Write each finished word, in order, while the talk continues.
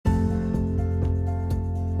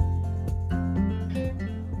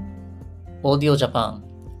オーディオジャパン、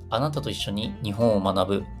あなたと一緒に日本を学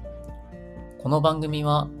ぶ。この番組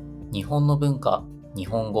は日本の文化、日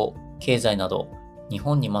本語、経済など日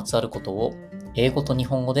本にまつわることを英語と日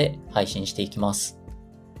本語で配信していきます。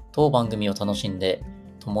当番組を楽しんで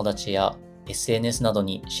友達や SNS など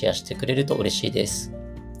にシェアしてくれると嬉しいです。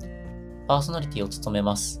パーソナリティを務め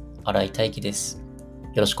ます新井大輝です。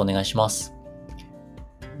よろしくお願いします。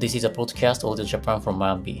This is a podcast audio Japan from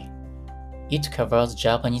Manbi.It covers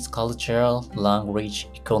Japanese culture, language,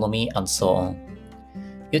 economy, and so on.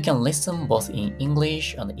 You can listen both in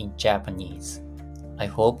English and in Japanese. I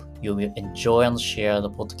hope you will enjoy and share the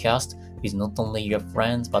podcast with not only your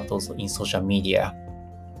friends but also in social media.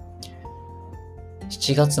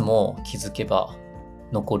 7月も気づけば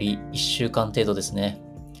残り1週間程度ですね。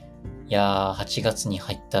いやー、8月に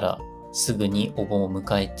入ったらすぐにお盆を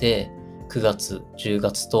迎えて、9月、10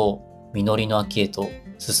月と実りの秋へと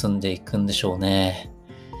進んでいくんでしょうね。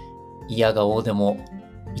いやが応でも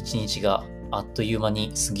一日があっという間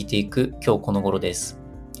に過ぎていく今日この頃です。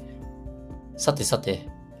さて、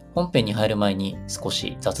本編に入る前に少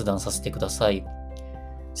し雑談させてください。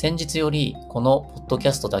先日よりこのポッドキ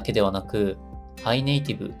ャストだけではなく、ハイネイ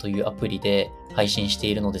ティブというアプリで配信して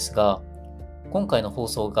いるのですが、今回の放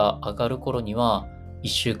送が上がる頃には1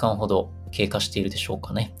週間ほど経過しているでしょう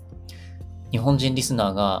かね。日本人リス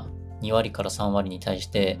ナーが2割から3割に対し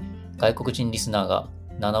て外国人リスナーが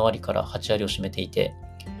7割から8割を占めていて、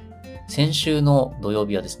先週の土曜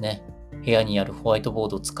日はですね、部屋にあるホワイトボー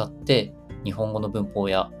ドを使って日本語の文法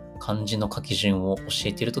や漢字の書き順を教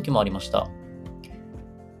えている時もありました。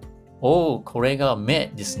これが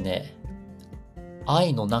目ですね。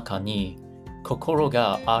愛の中に心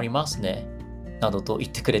がありますね。などと言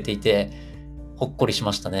ってくれていて、ほっこりし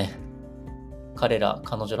ましたね。彼女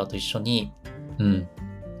らと一緒に、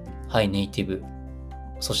ハイネイティブ、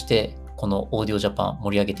そしてこのオーディオジャパン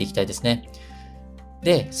盛り上げていきたいですね。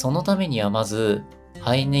で、そのためにはまず、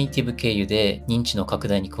ハイネイティブ経由で認知の拡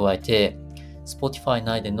大に加えて、Spotify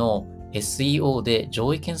内での SEO で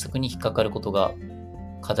上位検索に引っかかることが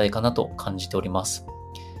課題かなと感じております。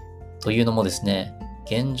というのもですね、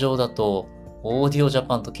現状だとオーディオジャ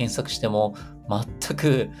パンと検索しても全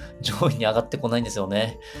く上位に上がってこないんですよ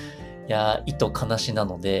ね。いやー、悲しな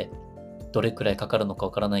ので、どれくらいかかるのか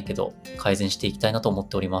わからないけど、改善していきたいなと思っ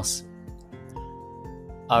ております。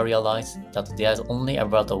I realize that there's only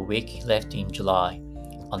about a week left in July,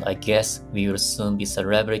 and I guess we will soon be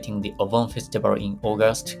celebrating the Obon Festival in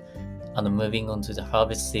August and moving on to the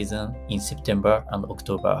harvest season in September and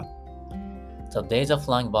October. The days are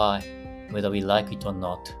flying by, whether we like it or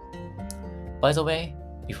not. By the way,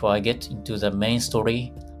 before I get into the main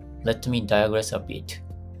story, let me digress a bit.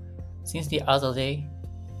 Since the other day,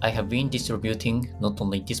 I have been distributing not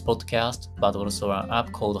only this podcast, but also an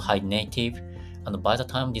app called High Native, and by the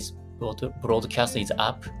time this broadcast is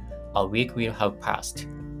up, a week will have passed.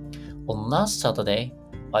 On last Saturday,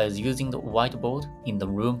 I was using the whiteboard in the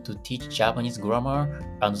room to teach Japanese grammar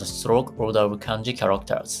and the stroke order of kanji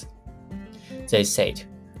characters. They said,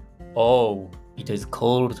 it is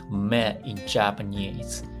called me in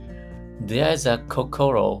Japanese. There is a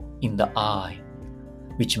kokoro in the eye,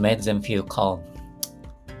 which made them feel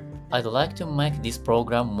calm.I'd like to make this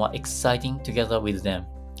program more exciting together with them.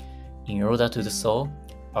 In order to do so,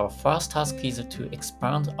 our first task is to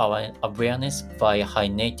expand our awareness via High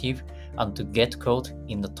Native and to get caught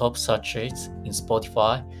in the top search rates in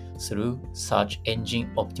Spotify through search engine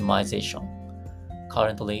optimization.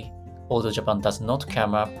 Currently, Audio Japan does not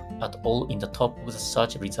come up at all in the top of the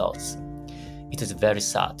search results. It is very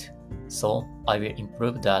sad, so I will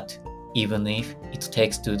improve that even if it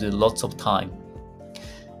takes to do lots of time.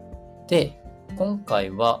で、今回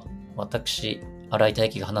は私、新井大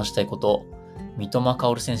輝が話したいこと、三笘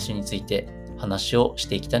薫選手について話をし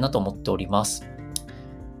ていきたいなと思っております。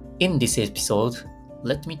In this episode,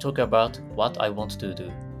 let me talk about what I want to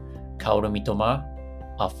do. Kaoru Mitoma,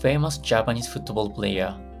 a famous Japanese football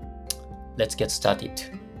player. Let's get started.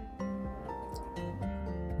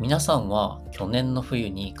 皆さんは去年の冬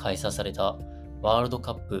に開催されたワールド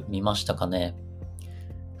カップ見ましたかね？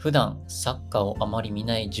普段サッカーをあまり見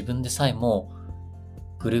ない自分でさえも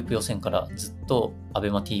グループ予選からずっと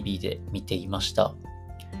ABEMA-TV で見ていました。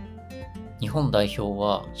日本代表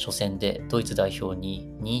は初戦でドイツ代表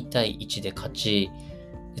に2対1で勝ち、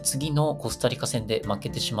次のコスタリカ戦で負け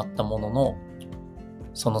てしまったものの、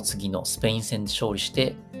その次のスペイン戦で勝利し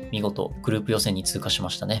て見事グループ予選に通過しま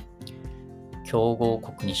したね。強豪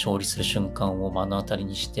国に勝利する瞬間を目の当たり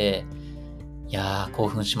にして、いやー興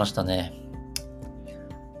奮しましたね。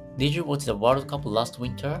Did you watch the World Cup last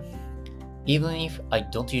winter? Even if I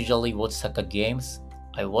don't usually watch soccer games,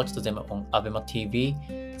 I watched them on ABEMA TV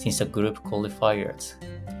since the group qualifiers.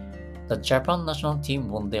 The Japan national team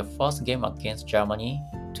won their first game against Germany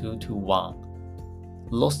 2-1,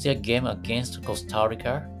 lost their game against Costa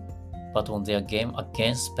Rica, but won their game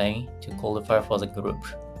against Spain to qualify for the group.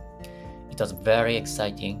 It was very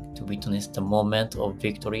exciting to witness the moment of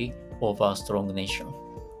victory over a strong nation.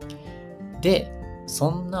 で、そ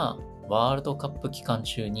んなワールドカップ期間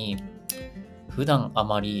中に普段あ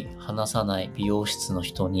まり話さない美容室の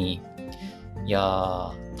人に、いや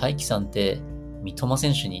ー、大輝さんって三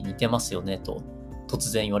笘選手に似てますよねと突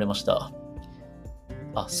然言われました。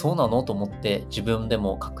あ、そうなのと思って自分で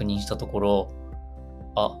も確認したところ、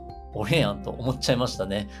あ、俺やんと思っちゃいました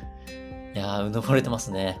ね。いやー、うぬぼれてま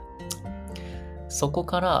すね。そこ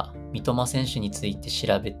から三笘選手について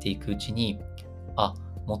調べていくうちに、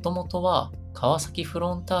もともとは川崎フ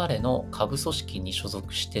ロンターレの下部組織に所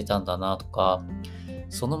属してたんだなとか、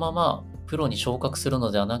そのままプロに昇格する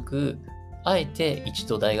のではなく、あえて一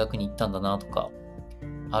度大学に行ったんだなとか、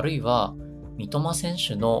あるいは三笘選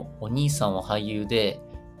手のお兄さんは俳優で、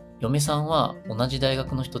嫁さんは同じ大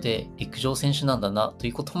学の人で陸上選手なんだなとい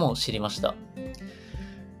うことも知りました。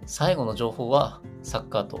最後の情報はサッ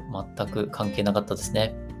カーと全く関係なかったです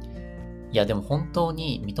ね。いやでも本当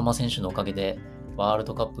に三笘選手のおかげでワール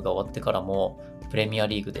ドカップが終わってからもプレミア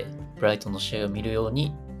リーグでブライトンの試合を見るよう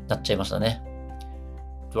になっちゃいましたね。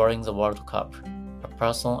During the World Cup, a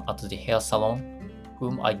person at the hair salon,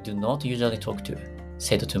 whom I do not usually talk to,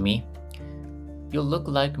 said to me, "You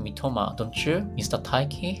look like Mitoma, don't you, Mr.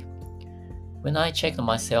 Taiki?" When I checked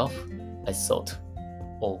myself, I thought,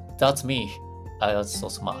 "Oh, that's me." I was so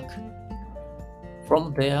smug.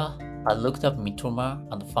 From there, I looked up Mitoma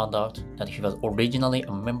and found out that he was originally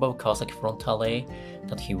a member of Kawasaki Frontale,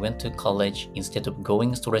 that he went to college instead of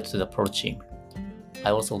going straight to the pro team. I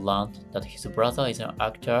also learned that his brother is an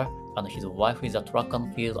actor and his wife is a track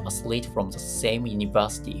and field athlete from the same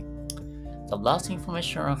university. The last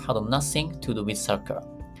information had nothing to do with soccer,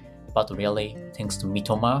 but really, thanks to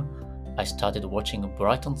Mitoma, I started watching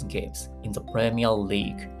Brighton's games in the Premier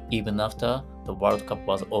League even after the World Cup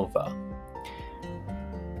was over.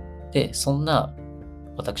 で、そんな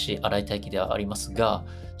私、新井大輝ではありますが、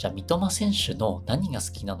じゃあ三笘選手の何が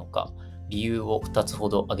好きなのか、理由を2つほ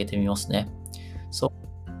ど挙げてみますね。So,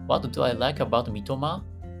 what do I like about Mitoma?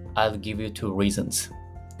 I'll give you 2 reasons.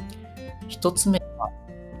 1つ目は、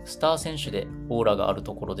スター選手でオーラがある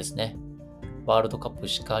ところですね。ワールドカップ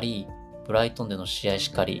しかり、ブライトンでの試合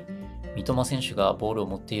しかり、三笘選手がボールを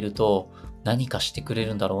持っていると何かしてくれ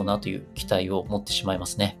るんだろうなという期待を持ってしまいま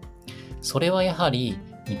すね。それはやはり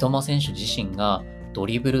三笘選手自身がド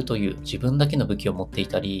リブルという自分だけの武器を持ってい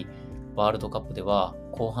たり、ワールドカップでは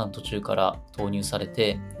後半途中から投入され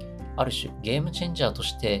て、ある種ゲームチェンジャーと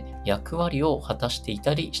して役割を果たしてい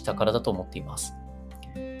たりしたからだと思っています。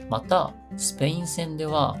また、スペイン戦で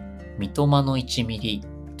は三笘の1ミリ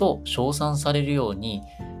と称賛されるように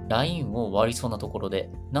ラインを割りそうなところで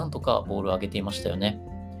なんとかボールを上げていましたよね。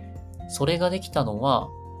それができたのは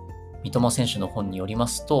三笘選手の本によりま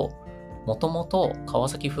すと、もともと川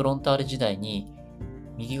崎フロンターレ時代に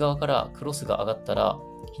右側からクロスが上がったら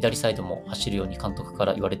左サイドも走るように監督か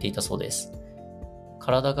ら言われていたそうです。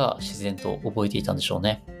体が自然と覚えていたんでしょう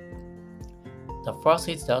ね。The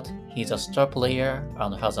first is that he is a star player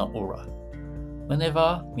and has an aura.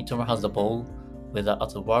 Whenever Mitoma has the ball, whether at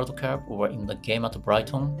the World Cup or in the game at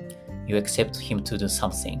Brighton, you expect him to do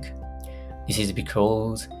something. This is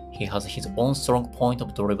because he has his own strong point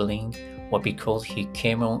of dribbling, or because he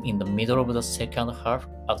came on in the middle of the second half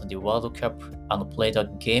at the World Cup and played a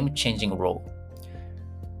game-changing role.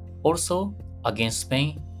 Also, against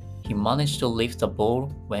Spain, he managed to lift the ball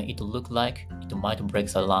when it looked like it might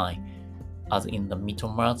break the line, as in the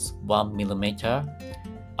Mitoma's 1mm,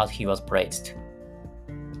 as he was praised.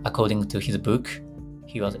 According to his book,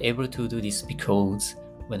 he was able to do this because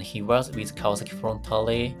when he was with Kawasaki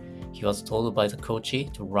Frontale, he was told by the coach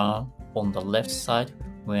to run on the left side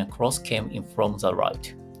when a cross came in from the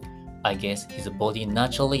right. I guess his body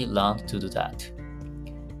naturally learned to do that.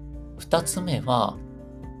 2つ目は、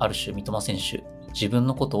ある種三笘選手、自分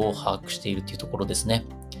のことを把握しているというところですね。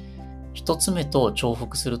1つ目と重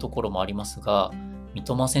複するところもありますが、三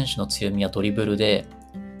笘選手の強みはドリブルで、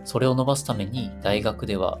それを伸ばすために大学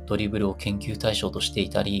ではドリブルを研究対象としてい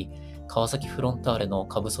たり、川崎フロンターレの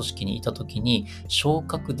下部組織にいた時に昇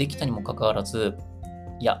格できたにもかかわらず、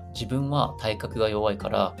いや、自分は体格が弱いか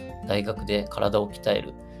ら大学で体を鍛え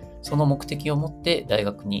る。その目的を持って大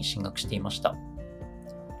学に進学していました。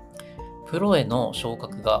プロへの昇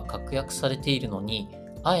格が確約されているのに、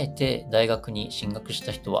あえて大学に進学し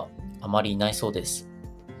た人はあまりいないそうです。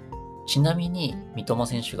ちなみに三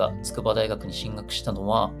笘選手が筑波大学に進学したの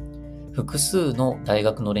は、複数の大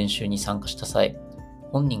学の練習に参加した際、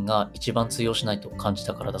本人が一番通用しないと感じ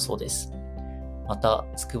たからだそうです。また、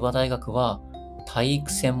筑波大学は体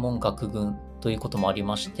育専門学群ということもあり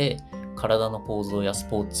まして、体の構造やス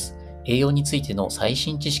ポーツ、栄養についての最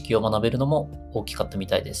新知識を学べるのも大きかったみ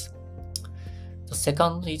たいです。The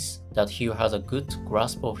second is that he has a good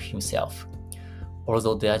grasp of himself.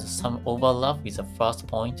 Although there is some overlap with the first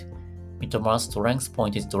point, Mitoma's strength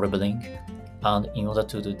point is dribbling, and in order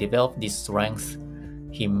to develop this strength,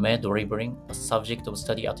 he made dribbling a subject of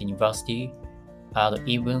study at university, and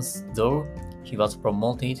even though he was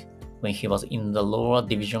promoted when he was in the lower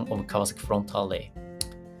division of Kawasaki Frontale,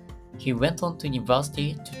 he went on to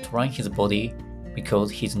university to train his body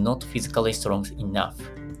because he's not physically strong enough.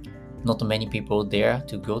 Not many people dare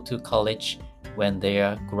to go to college when they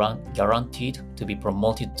are guaranteed to be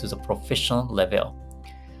promoted to the professional level.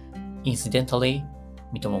 Incidentally,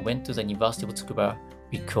 Mitoma went to the University of Tsukuba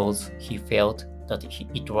because he felt that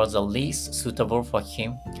it was the least suitable for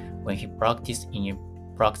him when he practices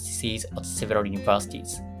at several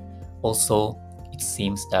universities. Also, it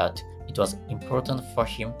seems that it was important for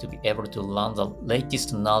him to be able to learn the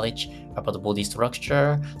latest knowledge about body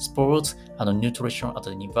structure, sports, and nutrition at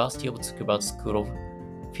the University of Tsukuba School of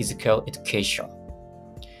Physical Education.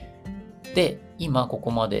 で、今こ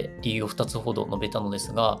こまで理由を2つほど述べたので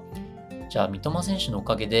すが、じゃあ三笘選手のお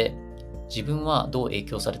かげで自分はどう影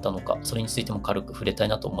響されたのか、それについても軽く触れたい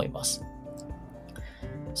なと思います。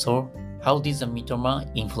So, how did the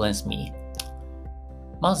Mitoma influence me?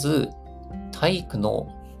 まず、体育の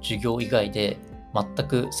授業以外で全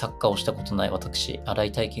くサッカーをしたことない私、新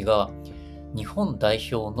井大輝が日本代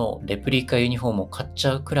表のレプリカユニフォームを買っち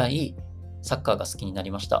ゃうくらいサッカーが好きにな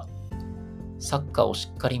りました。サッカーをし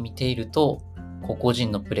っかり見ていると、個々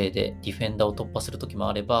人のプレーでディフェンダーを突破するときも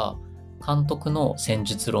あれば、監督の戦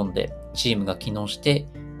術論でチームが機能して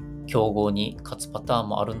強豪に勝つパターン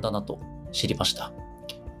もあるんだなと知りました。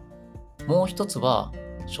もう一つは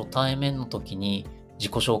初対面の時に自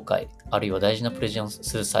己紹介あるいは大事なプレゼンを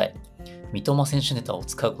する際、三笘選手ネタを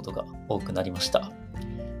使うことが多くなりました。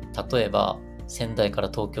例えば仙台から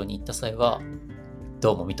東京に行った際は、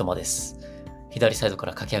どうも三笘です。左サイドか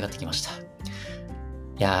ら駆け上がってきました。い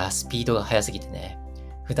やー、スピードが速すぎてね、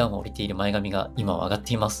普段は降りている前髪が今は上がっ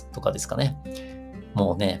ていますとかですかね。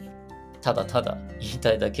もうね、ただただ言い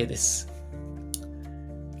たいだけです。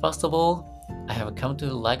First of all, I have come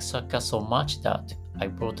to like soccer so much that I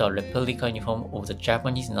brought a replica uniform of the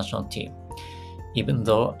Japanese national team, even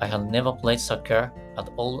though I had never played soccer at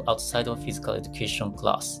all outside of physical education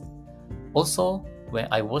class. Also, when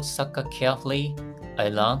I watch soccer carefully, I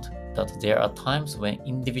learned that there are times when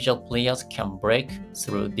individual players can break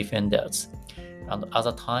through defenders, and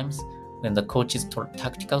other times when the coach's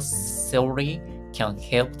tactical theory can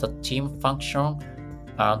help the team function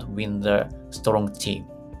and win the strong team.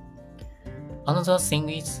 Another thing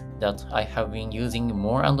is that I have been using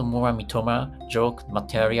more and more Mitoma joke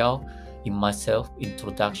material in my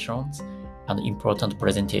self-introductions and important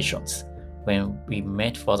presentations when we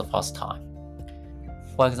met for the first time.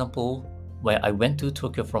 For example, when I went to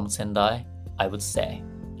Tokyo from Sendai, I would say,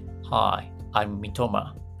 "Hi, I'm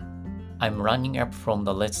Mitoma. I'm running up from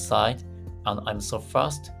the left side, and I'm so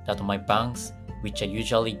fast that my bangs, which are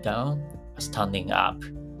usually down, are standing up.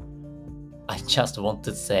 I just want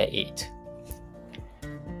to say it."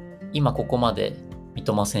 今ここまで三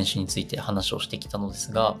笘選手について話をしてきたので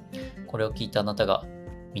すが、これを聞いたあなたが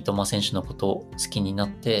三笘選手のことを好きになっ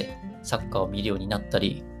てサッカーを見るようになった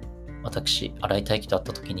り、私、新井大輝と会っ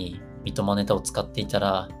た時に三笘ネタを使っていた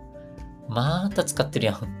ら、また使ってる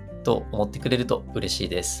やんと思ってくれると嬉しい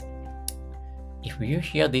です。If you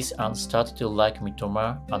hear this and start to like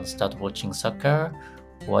Mitoma and start watching soccer,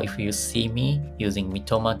 or if you see me using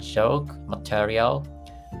Mitoma joke material,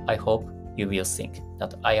 I hope you will think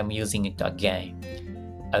that I am using it again.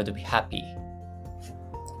 I would be happy.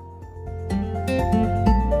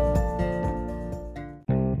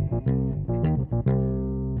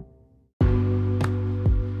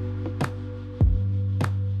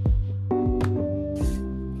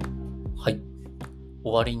 はい、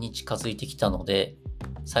終わりに近づいてきたので、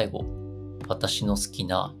最後、私の好き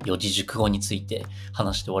な四字熟語について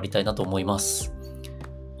話して終わりたいなと思います。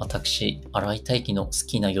私、新井大輝の好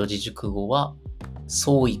きな四字熟語は、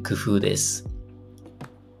創意工夫です。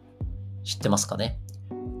知ってますかね？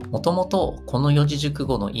もともとこの四字熟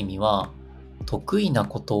語の意味は、得意な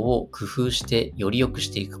ことを工夫してより良くし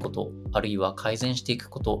ていくこと、あるいは改善していく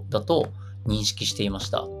ことだと認識していまし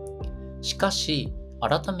た。しかし、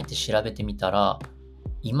改めて調べてみたら、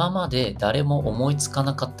今まで誰も思いつか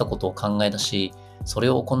なかったことを考え出し、それ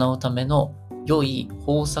を行うための良い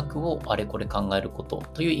方策をあれこれ考えること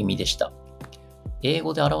という意味でした。英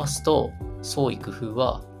語で表すと、創意工夫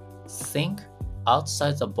は think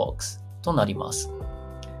outside the box となります。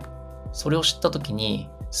それを知ったときに、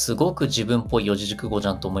すごく自分っぽい四字熟語じ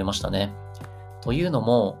ゃんと思いましたね。というの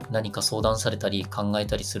も、何か相談されたり考え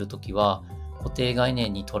たりするときは、固定概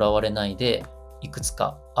念にとらわれないで、いくつ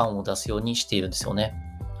か案を出すようにしているんですよね。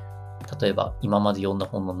例えば、今まで読んだ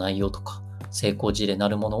本の内容とか、成功事例な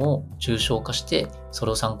るものを抽象化して、そ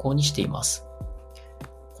れを参考にしています。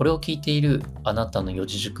これを聞いているあなたの四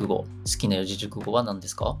字熟語、好きな四字熟語は何で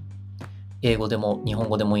すか？英語でも日本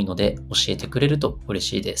語でもいいので教えてくれると嬉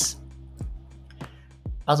しいです。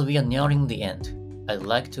As we are nearing the end, I'd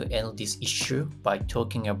like to end this issue by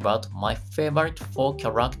talking about my favorite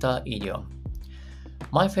 4-character idiom.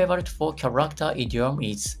 My favorite 4-character idiom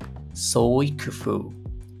is 創意工夫.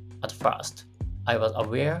 At first, I was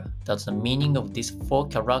aware that the meaning of this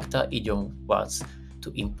 4-character idiom was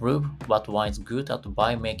to improve what one is good at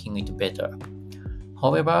by making it better.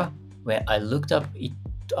 However, when I looked up it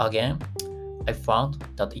again, I found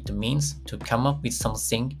that it means to come up with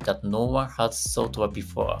something that no one has thought of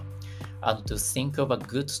before, and to think of a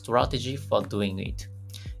good strategy for doing it.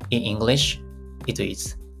 In English, it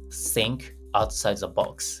is think outside the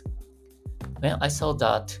box. When I saw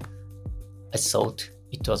that, I thought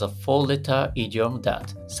it was a 4-letter idiom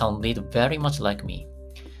that sounded very much like me.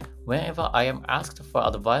 Whenever I am asked for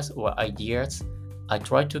advice or ideas, I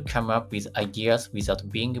try to come up with ideas without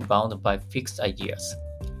being bound by fixed ideas.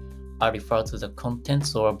 I refer to the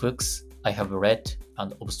contents or books I have read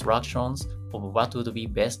and abstractions of what would be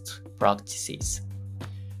best practices.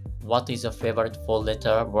 What is your favorite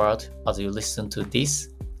 4-letter word as you listen to this?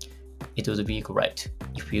 It would be great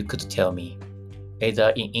if you could tell me,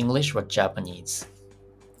 either in English or Japanese.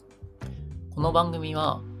 この番組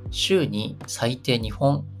は週に最低2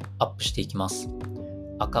本アップしていきます。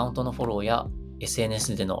アカウントのフォローや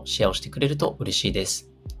SNS でのシェアをしてくれると嬉しいです。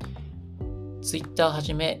Twitter は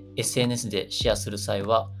じめ SNS でシェアする際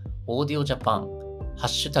は、オーディオジャパン、ハッ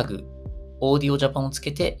シュタグ、オーディオジャパンをつ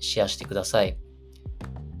けてシェアしてください。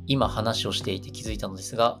今話をしていて気づいたので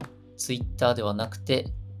すが、Twitter ではなく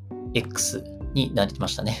て X になりま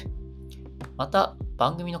したね。また、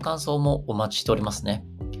番組の感想もお待ちしておりますね。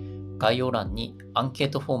概要欄にアンケー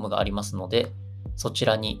トフォームがありますので、そち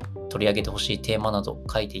らに取り上げてほしいテーマなど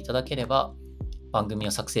書いていただければ、番組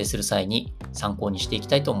を作成する際に参考にしていき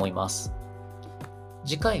たいと思います。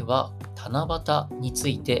次回は七夕につ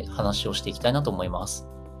いて話をしていきたいなと思います。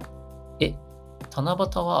七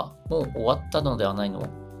夕はもう終わったのではないの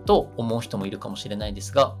と思う人もいるかもしれないで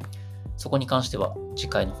すが、そこに関しては次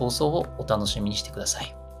回の放送をお楽しみにしてくださ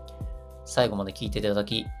い。最後まで聞いていただ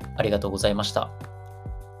きありがとうございました。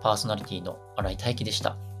パーソナリティの新井大輝でし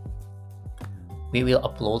た。We will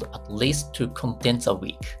upload at least 2 contents a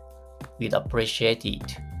week. We'd appreciate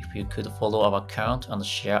it if you could follow our account and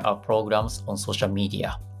share our programs on social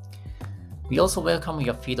media. We also welcome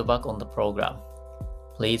your feedback on the program.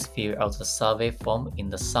 Please fill out the survey form in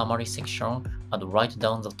the summary section and write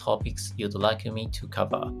down the topics you'd like me to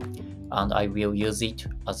cover, and I will use it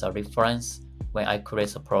as a reference when I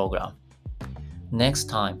create a program. Next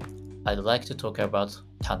time, I'd like to talk about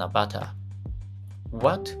Tanabata.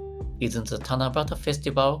 What? Isn't the Tanabata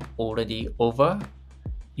festival already over?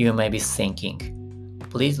 You may be thinking.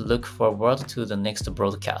 Please look forward to the next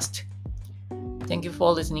broadcast. Thank you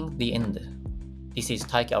for listening to the end. This is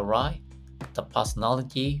Taiki Arai, the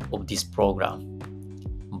personality of this program.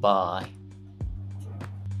 Bye.